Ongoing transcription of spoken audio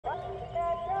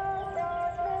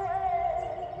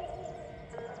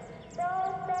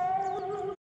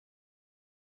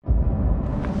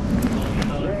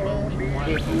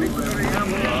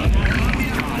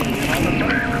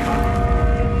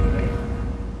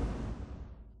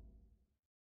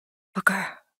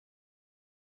Booker,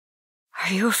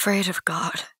 are you afraid of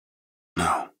God?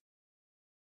 No.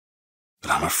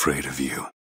 But I'm afraid of you.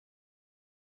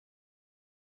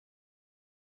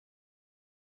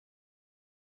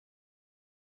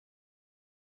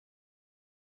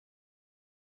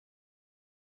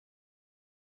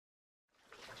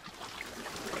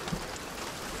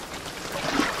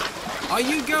 Are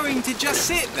you going to just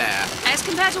sit there? As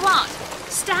compared to what?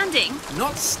 Standing?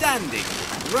 Not standing.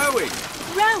 Rowing.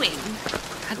 Rowing?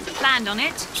 Hadn't planned on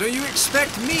it. So you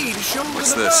expect me to shoulder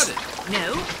What's the this? burden?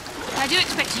 No. I do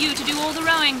expect you to do all the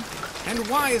rowing. And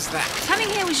why is that? Coming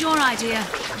here was your idea.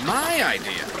 My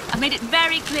idea? I've made it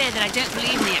very clear that I don't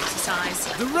believe in the exercise.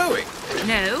 The rowing?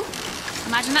 No.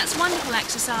 Imagine that's wonderful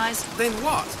exercise. Then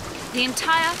what? The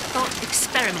entire thought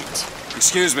experiment.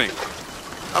 Excuse me.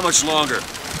 How much longer?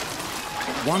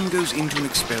 One goes into an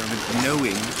experiment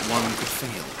knowing one could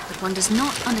fail. But one does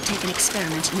not undertake an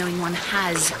experiment knowing one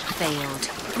has failed.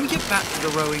 Can we get back to the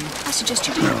rowing? I suggest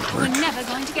you do. We're never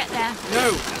going to get there.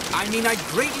 No. I mean, I'd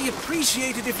greatly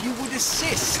appreciate it if you would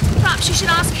assist. Perhaps you should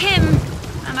ask him.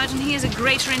 I imagine he has a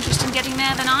greater interest in getting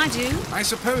there than I do. I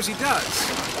suppose he does.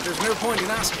 But there's no point in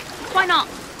asking. Why not?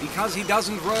 Because he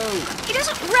doesn't row. He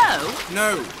doesn't row?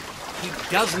 No. He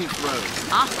doesn't row.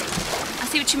 Ah, I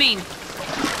see what you mean.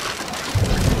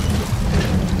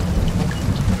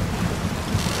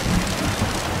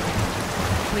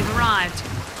 We've arrived.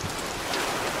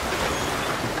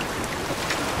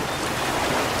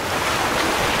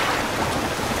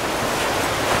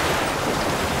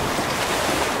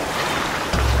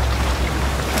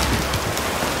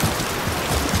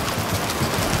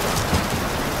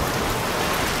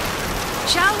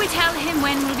 Shall we tell him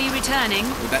when we'll be returning?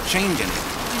 Would that change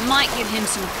anything? It might give him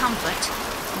some comfort.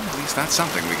 Well, at least that's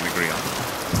something we can agree on.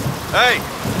 Hey!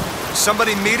 Is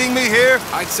somebody meeting me here?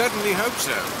 I'd certainly hope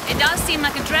so. It does seem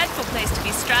like a dreadful place to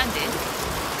be stranded.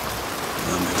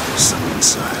 Well, maybe there's someone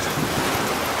inside.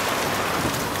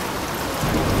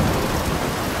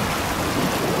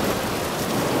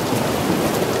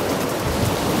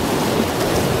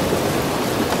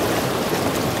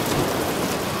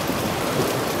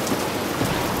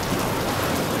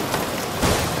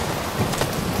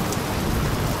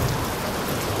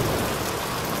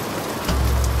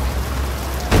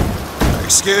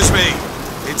 Excuse me,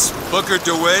 it's Booker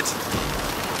DeWitt.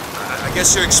 I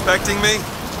guess you're expecting me?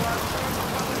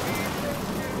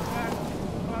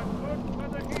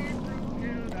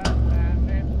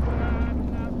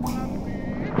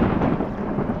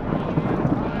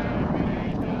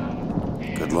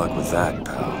 Good luck with that,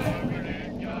 pal.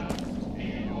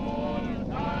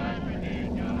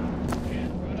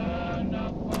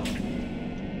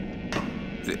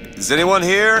 Is anyone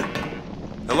here?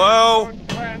 Hello?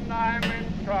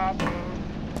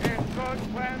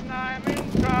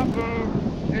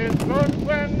 It's good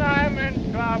when I'm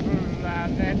in trouble,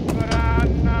 and it's good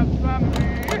enough for me.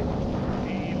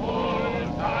 The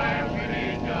old-time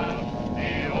religion,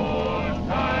 the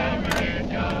old-time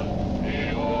religion, the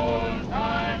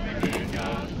old-time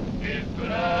religion is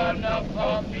good enough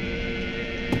for me.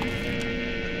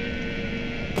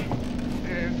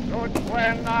 It's good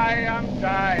when I am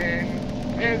dying,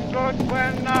 it's good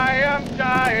when I am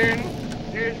dying,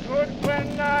 it's good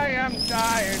when I am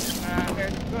dying.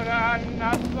 It's good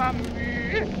enough for me.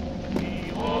 The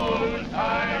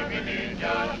old-time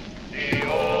religion, the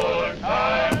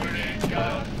old-time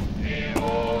religion, the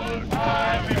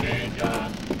old-time religion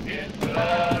is good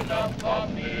enough for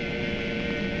me.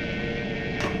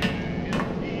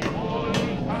 The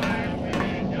old-time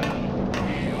religion,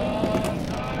 the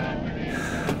old-time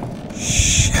religion.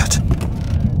 Shit.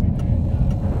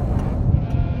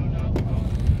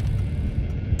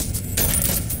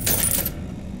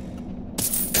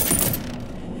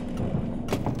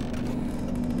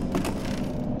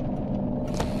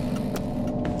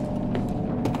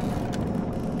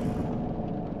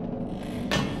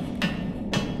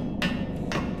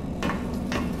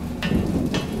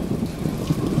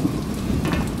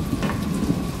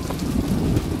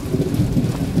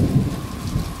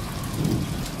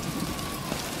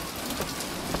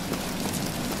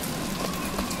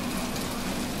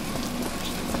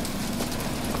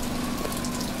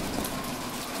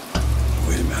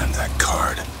 That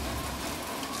card.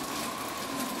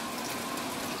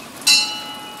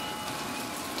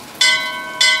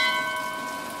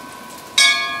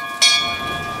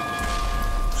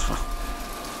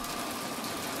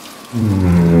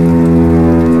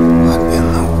 What in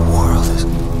the world is...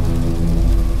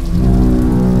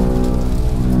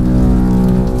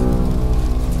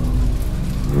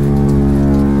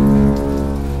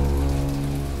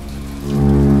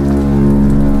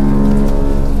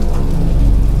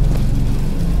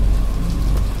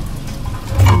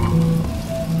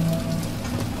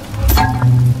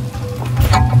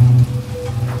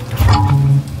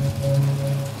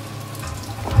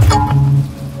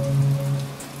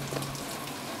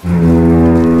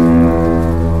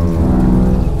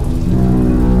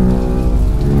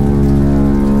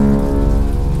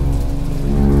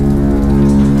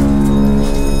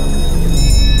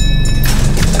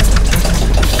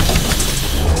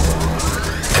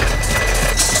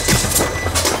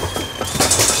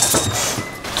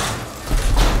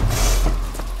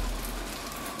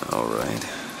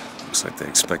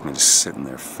 expect me to sit in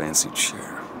their fancy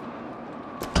chair.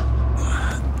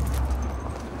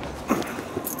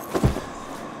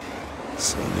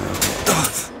 So now...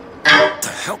 What the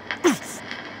hell?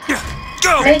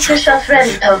 Go! Make yourself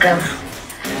ready, Pilgrim.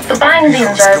 The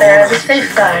bindings are there as a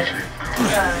safeguard.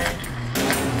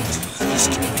 This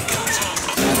can't be good.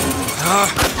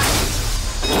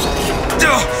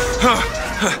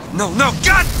 No, no,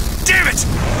 God damn it!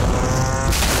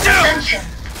 Ascension.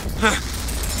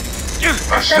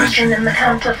 Ascension in the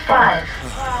count of 5.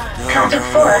 Count of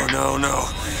 4. No.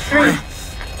 3,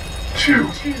 2,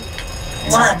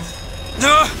 1.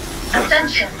 No!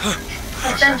 Ascension.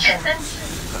 Ascension.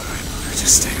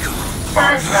 Just stay calm.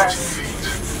 5,000 feet.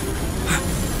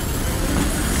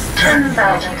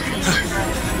 10,000 feet.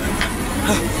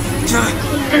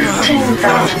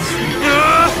 15,000 feet.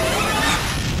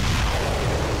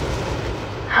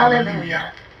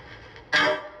 Hallelujah.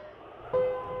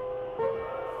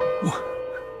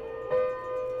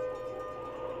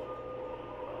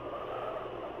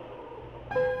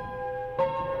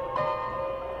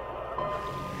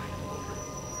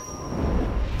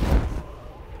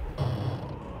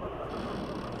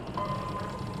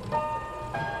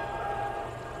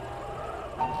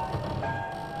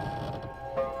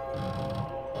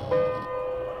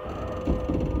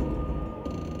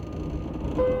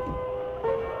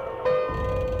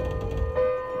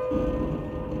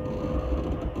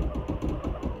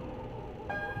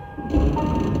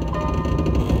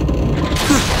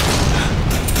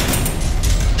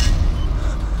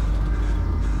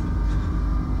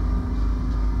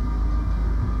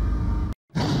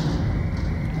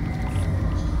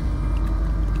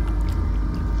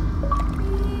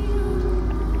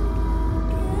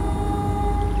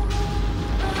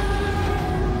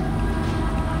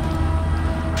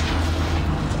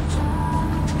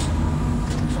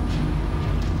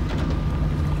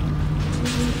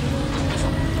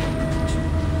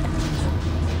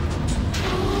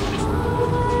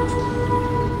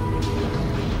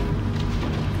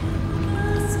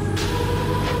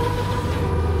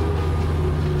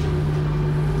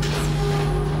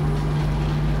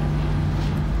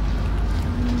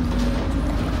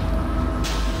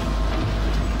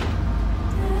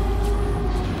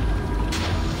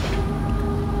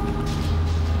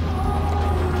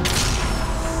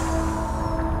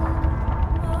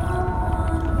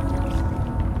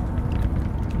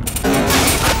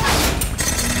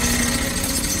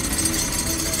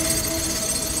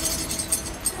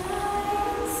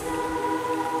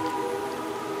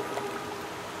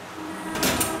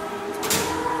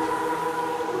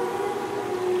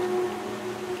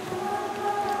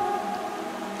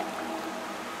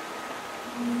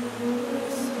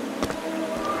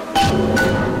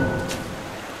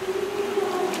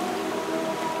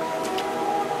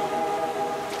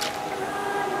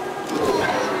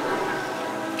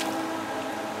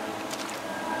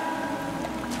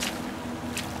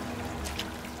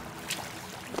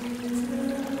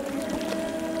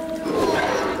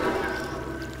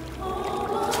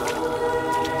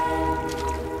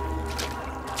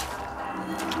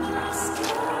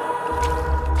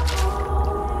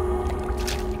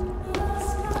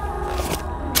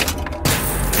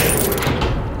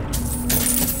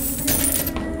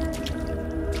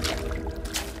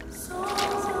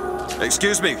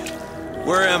 Excuse me,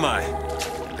 where am I?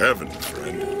 Heaven,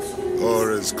 friend.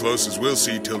 Or as close as we'll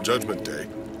see till Judgment Day.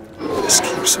 I just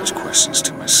keep such questions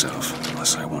to myself,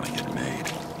 unless I want to get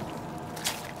made.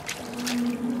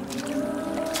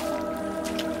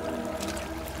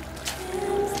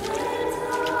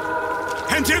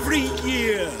 And every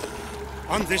year,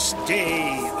 on this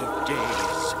day of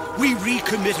days, we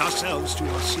recommit ourselves to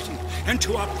our city and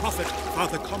to our prophet,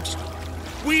 Father Comstock.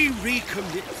 We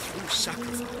recommit through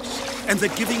sacrifice and the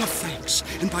giving of thanks,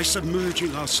 and by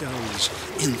submerging ourselves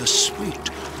in the sweet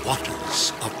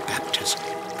waters of baptism.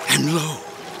 And lo,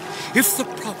 if the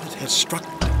prophet has struck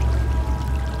them,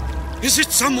 is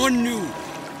it someone new,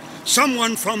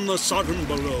 someone from the Sodom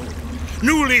below,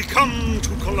 newly come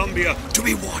to Columbia to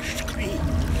be washed clean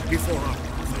before our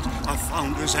prophet, our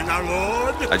founders, and our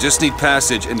Lord? I just need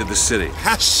passage into the city.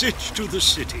 Passage to the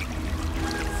city.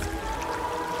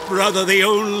 Brother, the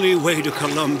only way to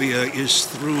Columbia is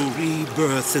through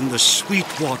rebirth in the sweet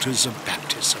waters of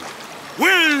baptism.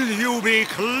 Will you be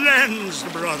cleansed,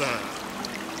 brother?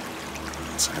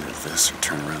 Let's either this or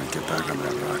turn around and get back on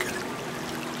that rocket.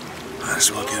 Might as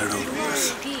well get it over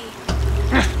with.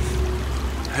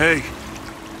 Hey.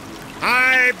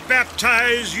 I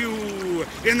baptize you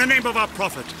in the name of our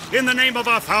prophet, in the name of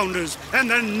our founders, and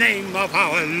the name of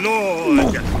our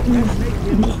Lord.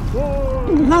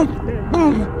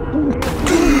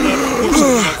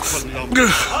 I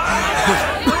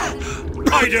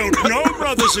don't know,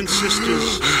 brothers and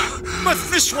sisters, but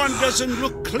this one doesn't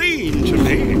look clean to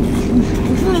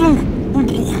me.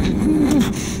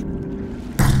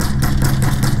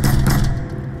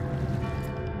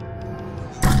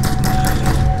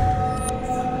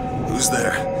 Who's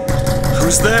there?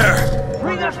 Who's there?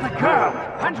 Bring us the curb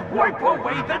and wipe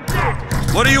away the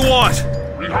debt. What do you want?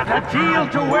 We had a deal,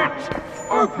 DeWitt.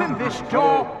 Open this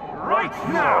door right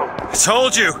now. I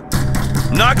told you!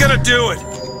 I'm not gonna do it!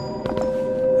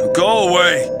 Now go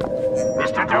away!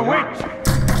 Mr. DeWitt!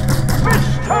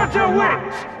 Mr.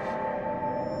 DeWitt!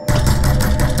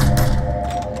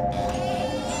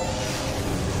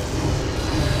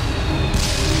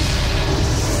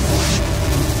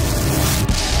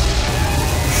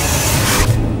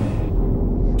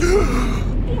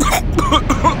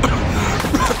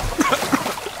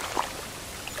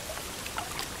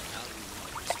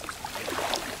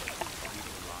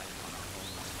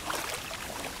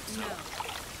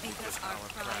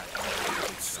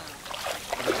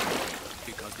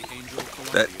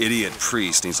 That idiot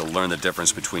priest needs to learn the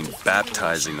difference between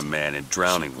baptizing a man and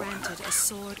drowning one. A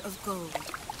sword of gold,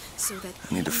 so that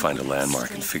I need to find a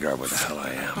landmark and figure out where the hell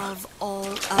I am. above all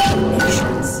other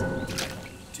nations.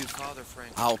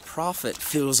 Our prophet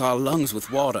fills our lungs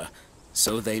with water,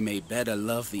 so they may better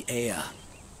love the air.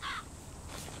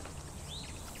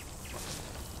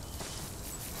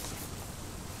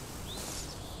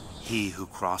 He who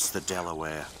crossed the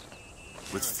Delaware,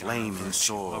 with flaming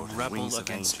sword and wings of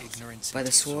angels. By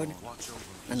the sword,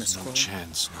 and the scroll, No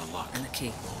chance, no luck. and the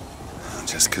key.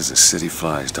 Just because the city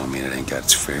flies don't mean it ain't got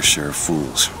its fair share of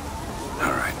fools.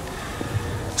 All right.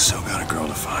 Still got a girl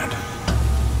to find.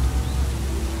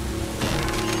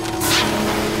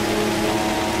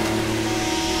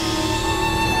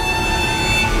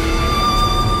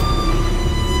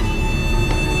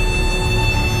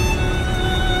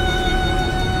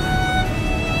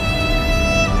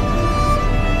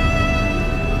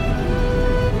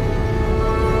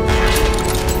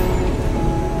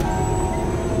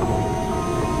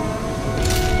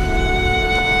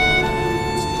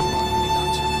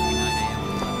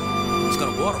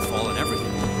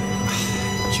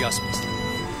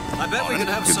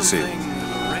 Good to see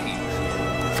you.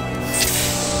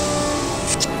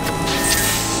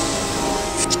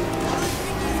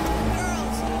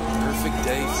 Perfect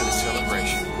day for the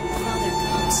celebration. Father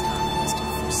Comstock must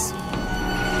have foreseen.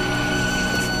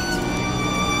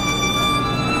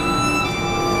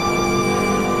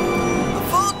 A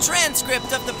full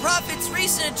transcript of the Prophet's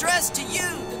recent address to you,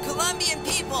 the Colombian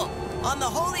people, on the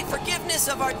holy forgiveness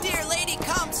of our dear Lady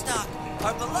Comstock,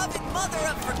 our beloved Mother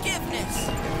of Forgiveness.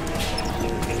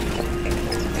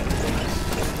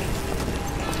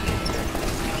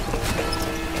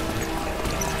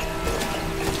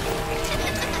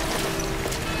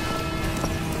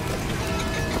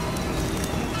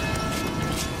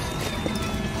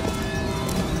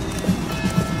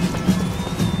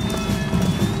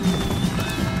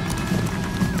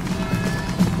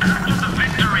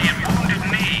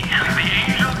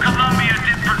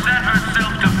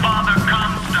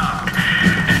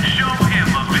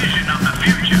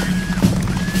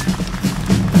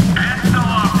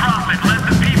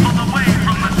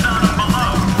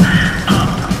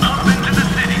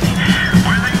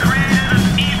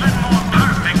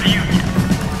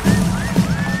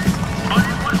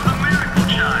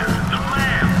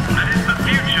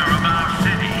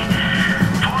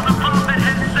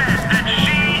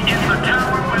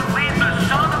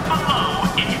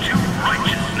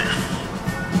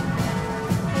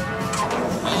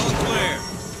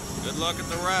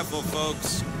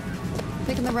 Folks.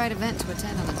 Picking the right event to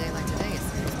attend on a day like today is...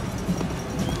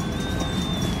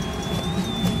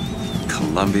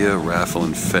 Columbia Raffle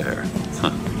and Fair. Huh.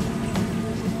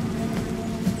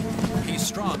 He's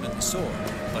strong in the sword,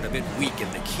 but a bit weak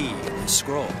in the key and the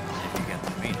scroll, if you get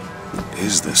the meaning. Who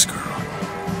is this girl?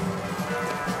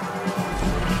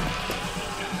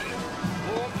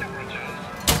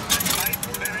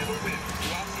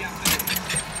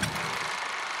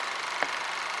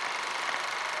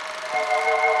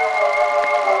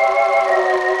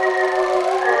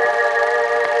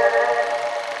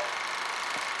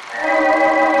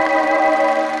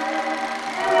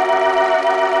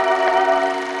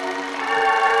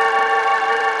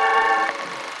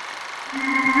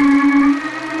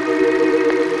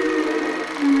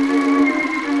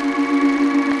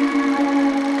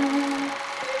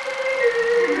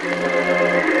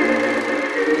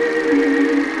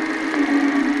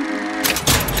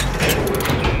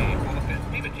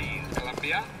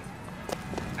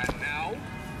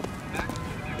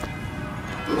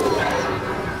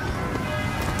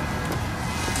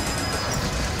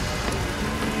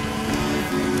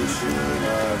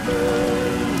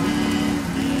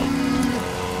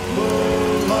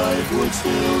 would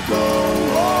still go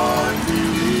on,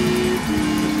 believe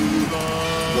me.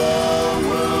 The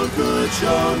world could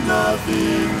show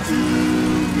nothing to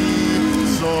me.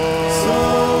 So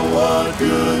what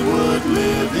good would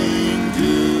living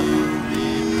do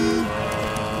me?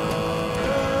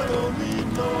 God only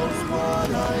knows what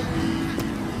I need.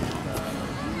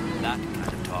 That kind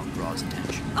of talk draws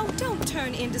attention. Oh, don't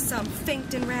turn into some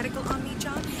faint and radical on me,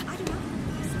 John. I do not.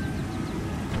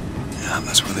 Yeah,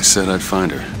 that's where they said I'd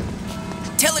find her.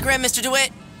 Telegram, Mr.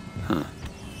 DeWitt. Huh.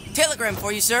 Telegram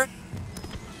for you, sir.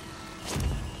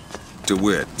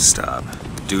 DeWitt, stop.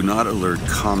 Do not alert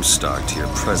Comstock to your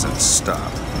presence.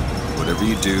 Stop. Whatever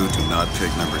you do, do not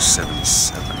pick number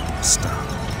 77. Stop.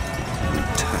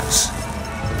 Tess.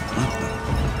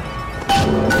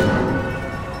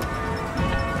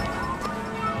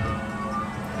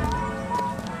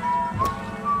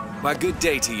 Why, good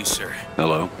day to you, sir.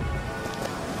 Hello.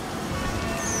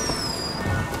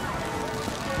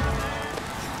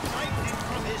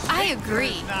 I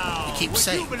agree. You keep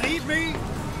saying. Would you believe me?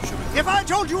 If I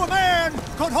told you a man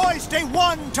could hoist a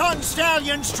 1-ton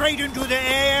stallion straight into the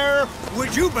air,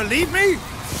 would you believe me?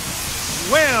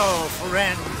 Well,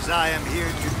 friends, I am here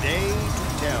today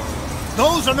to tell.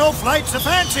 Those are no flights of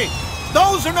fancy.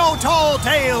 Those are no tall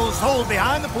tales told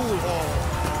behind the pool hall.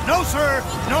 No, sir,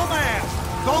 no, ma'am.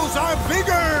 Those are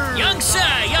bigger! Young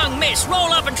sir, young miss,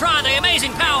 roll up and try the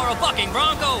amazing power of bucking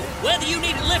bronco. Whether you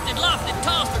need it lifted, lofted,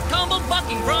 tossed, or tumbled,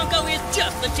 bucking bronco is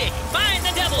just the ticket. Find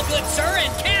the devil, good sir,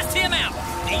 and cast him out.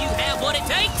 Do you have what it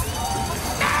takes?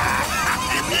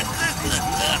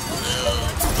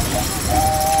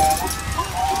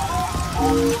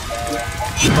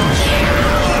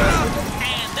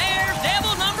 And there's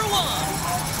devil number 1.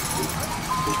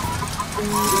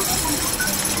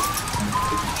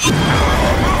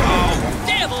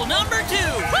 Devil number 2!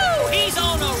 Woo! He's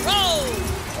on a roll!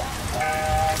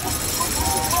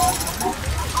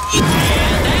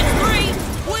 And that's 3!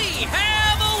 We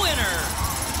have a winner!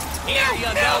 Here you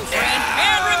go, friend.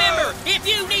 And remember, if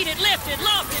you need it lifted,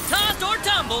 lofted, tossed, or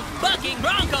tumbled, bucking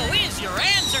bronco is your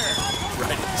answer!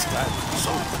 Right, it's that.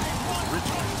 So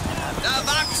original. The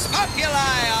Vox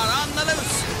Populi are on the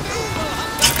loose!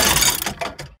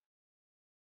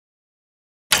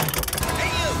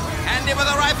 Handy with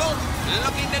a rifle,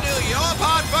 looking to do your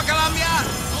part for Columbia?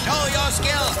 Show your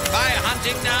skill by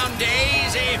hunting down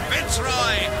Daisy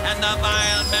Fitzroy and the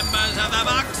vile members of the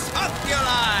Vox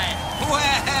Populi.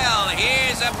 Well,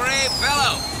 here's a brave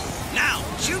fellow. Now,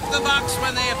 shoot the Vox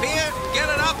when they appear, get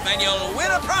it up, and you'll win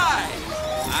a prize.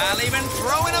 I'll even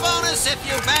throw in a bonus if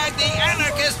you bag the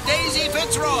anarchist Daisy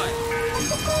Fitzroy.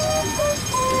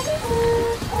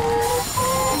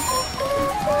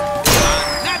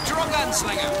 Natural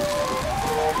gunslinger.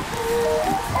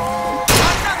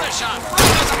 Another shot for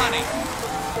another money.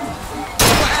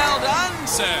 Well done,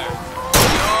 sir.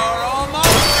 You're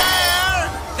almost there.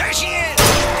 There she is,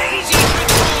 Daisy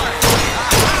Fitzroy.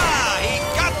 Aha! He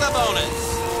got the bonus.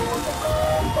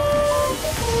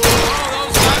 Oh,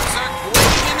 those bucks are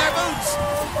quaking in their boots.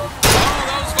 Oh,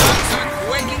 those bucks are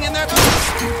quaking in their boots.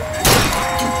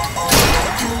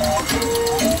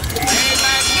 A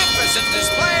magnificent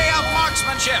display of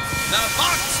marksmanship. The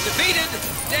Vox defeated,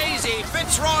 Daisy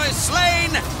Fitzroy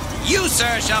slain. You,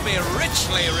 sir, shall be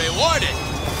richly rewarded.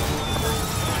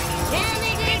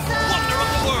 Wonder of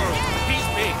the world. He's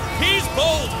big. He's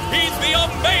bold. He's the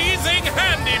amazing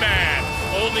handyman.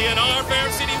 Only in our fair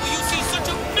city will you see such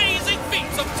amazing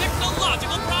feats of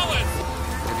technological prowess.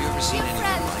 Have you ever seen anything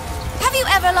like it? Have you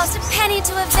ever lost a penny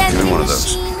to a vending one of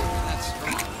those. machine?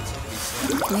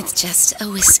 With just a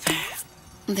whisper.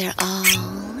 They're all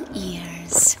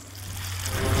ears.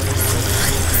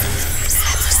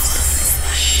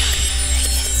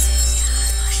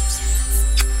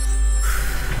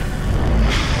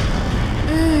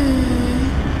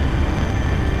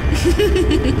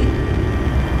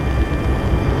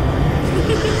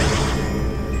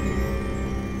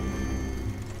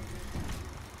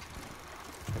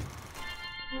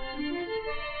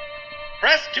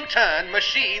 Press to turn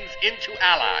machines into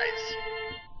allies.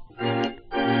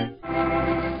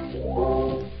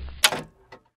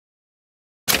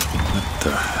 What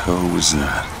the hell was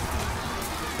that?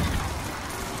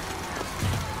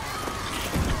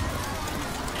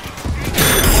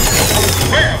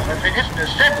 Well, if it isn't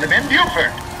Assemblyman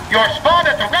Buford, your spawn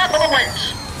at the raffle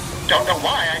awaits. Don't know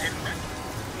why I didn't.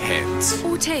 Heads.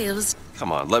 Or tails.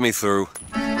 Come on, let me through.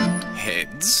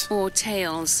 Heads. Or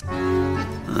tails.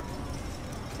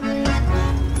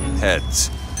 Heads.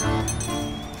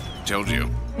 Told you.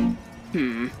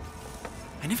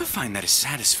 I never find that as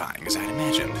satisfying as I'd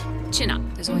imagined. Chin up.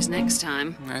 There's always next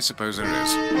time. I suppose there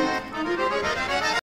is.